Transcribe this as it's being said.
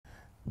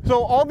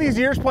So all these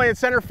years playing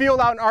center field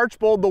out in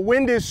Archbold, the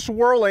wind is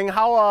swirling.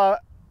 How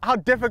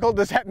difficult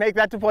does that make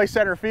that to play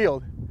center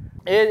field?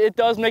 It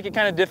does make it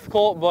kind of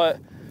difficult, but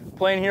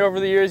playing here over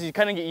the years, you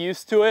kind of get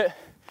used to it,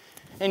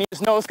 and you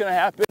just know what's going to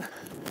happen.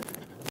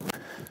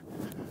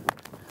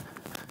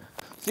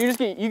 So you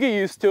get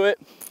used to it.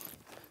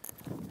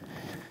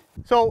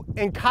 So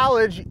in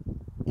college,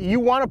 you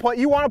want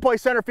to play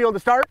center field to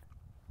start?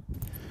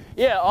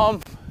 Yeah,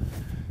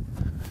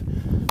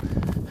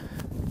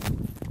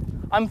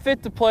 I'm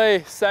fit to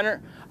play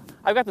center.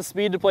 I've got the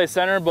speed to play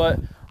center, but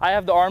I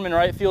have the arm in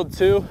right field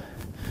too.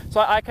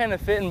 So I kind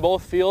of fit in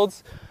both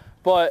fields,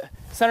 but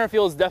center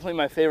field is definitely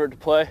my favorite to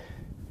play.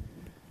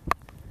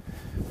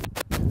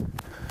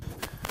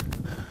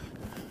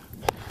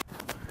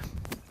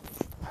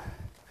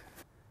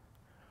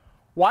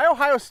 Why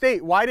Ohio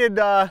State? Why did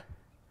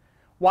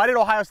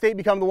Ohio State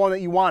become the one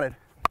that you wanted?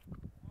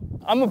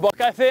 I'm a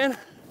Buckeye fan.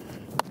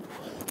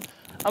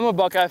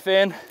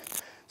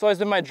 It's always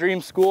been my dream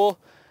school.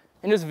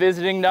 And just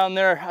visiting down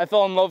there, I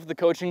fell in love with the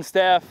coaching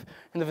staff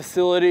and the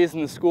facilities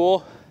and the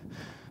school.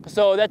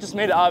 So that just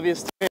made it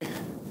obvious to me.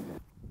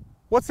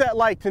 What's that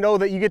like to know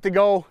that you get to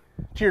go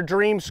to your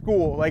dream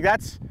school? Like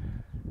that's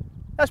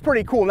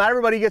pretty cool. Not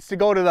everybody gets to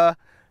go to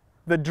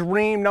the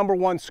dream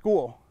 #1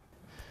 school.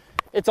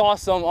 It's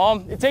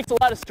awesome. It takes a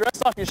lot of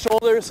stress off your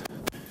shoulders.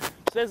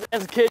 As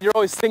a kid, you're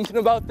always thinking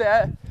about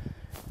that.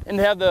 And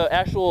to have the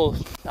actual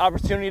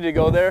opportunity to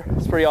go there,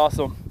 it's pretty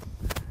awesome.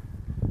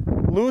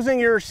 Losing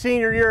your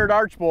senior year at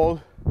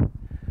Archbold,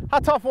 how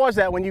tough was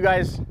that when you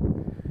guys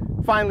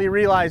finally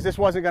realized this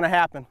wasn't going to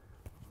happen?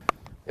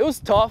 It was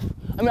tough.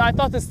 I mean, I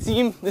thought this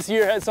team this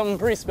year had something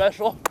pretty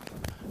special.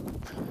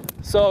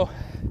 So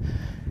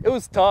it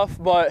was tough,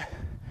 but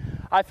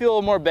I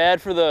feel more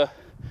bad for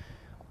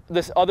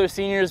this other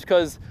seniors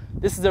because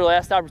this is their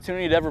last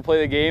opportunity to ever play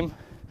the game.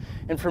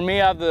 And for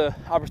me, I have the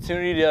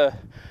opportunity to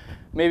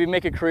maybe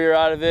make a career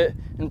out of it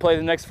and play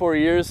the next 4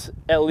 years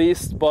at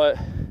least. But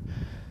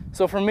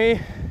so for me,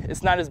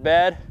 it's not as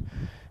bad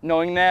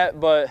knowing that,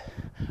 but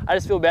I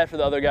just feel bad for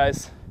the other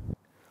guys.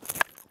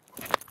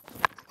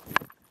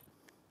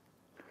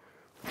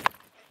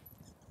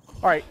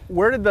 All right,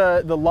 where did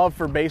the love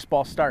for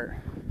baseball start?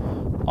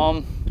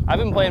 I've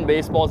been playing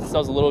baseball since I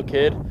was a little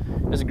kid.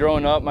 Just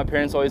growing up, my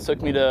parents always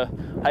took me to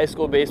high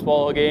school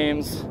baseball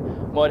games,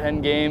 mud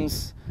hen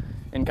games,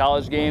 and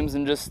college games,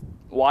 and just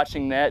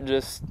watching that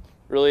just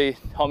really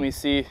helped me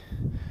see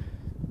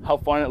how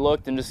fun it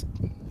looked and just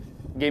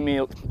gave me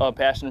a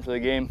passion for the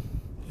game.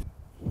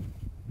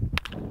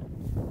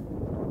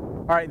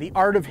 All right, the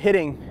art of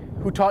hitting.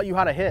 Who taught you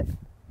how to hit?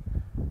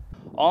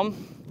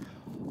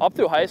 Up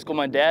through high school,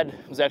 my dad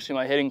was actually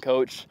my hitting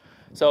coach.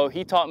 So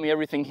he taught me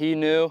everything he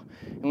knew,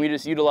 and we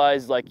just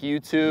utilized like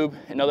YouTube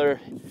and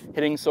other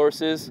hitting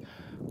sources.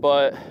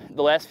 But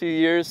the last few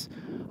years,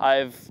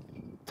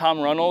 Tom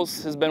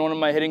Runnels has been one of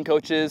my hitting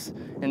coaches,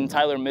 and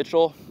Tyler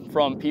Mitchell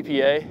from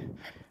PPA,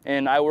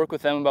 and I work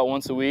with them about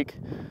once a week.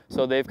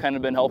 So they've kind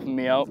of been helping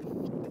me out.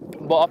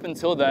 But up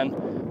until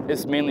then,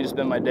 it's mainly just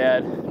been my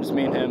dad, just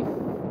me and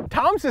him.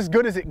 Tom's as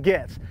good as it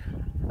gets.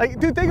 Like,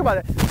 dude, think about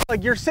it.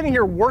 Like, you're sitting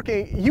here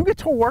working, you get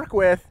to work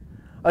with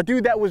a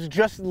dude that was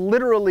just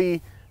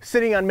literally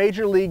sitting on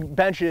major league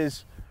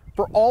benches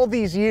for all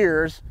these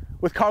years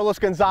with Carlos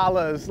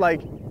Gonzalez.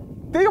 Like,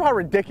 think of how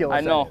ridiculous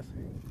I know.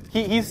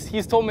 That is.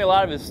 He's told me a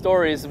lot of his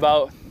stories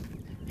about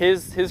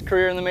his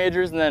career in the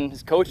majors and then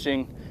his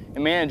coaching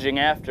and managing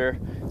after.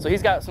 So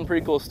he's got some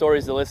pretty cool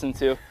stories to listen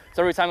to.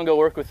 So every time I go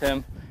work with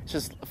him, it's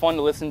just fun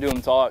to listen to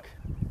him talk.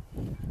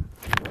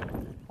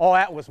 Oh,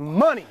 that was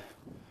money.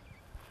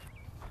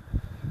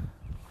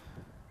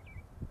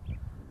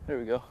 There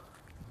we go.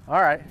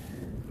 All right.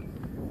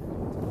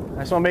 I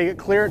just want to make it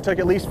clear, it took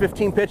at least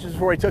 15 pitches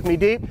before he took me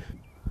deep.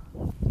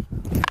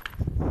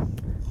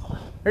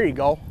 There you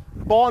go.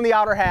 Ball in the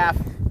outer half.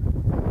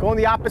 Going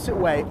the opposite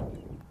way.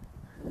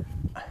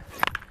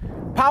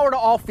 Power to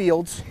all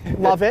fields.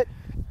 Love it.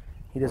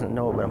 He doesn't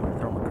know, but I'm going to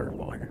throw him a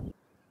curveball here.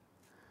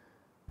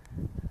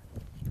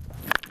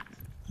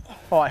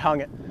 Oh, I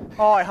hung it.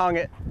 Oh, I hung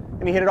it.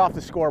 And he hit it off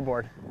the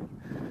scoreboard.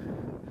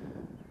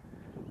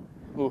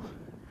 Ooh.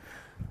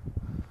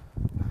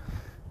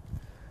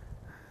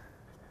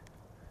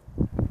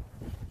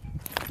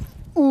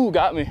 Ooh,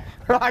 got me.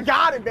 I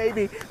got it,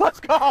 baby. Let's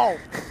go.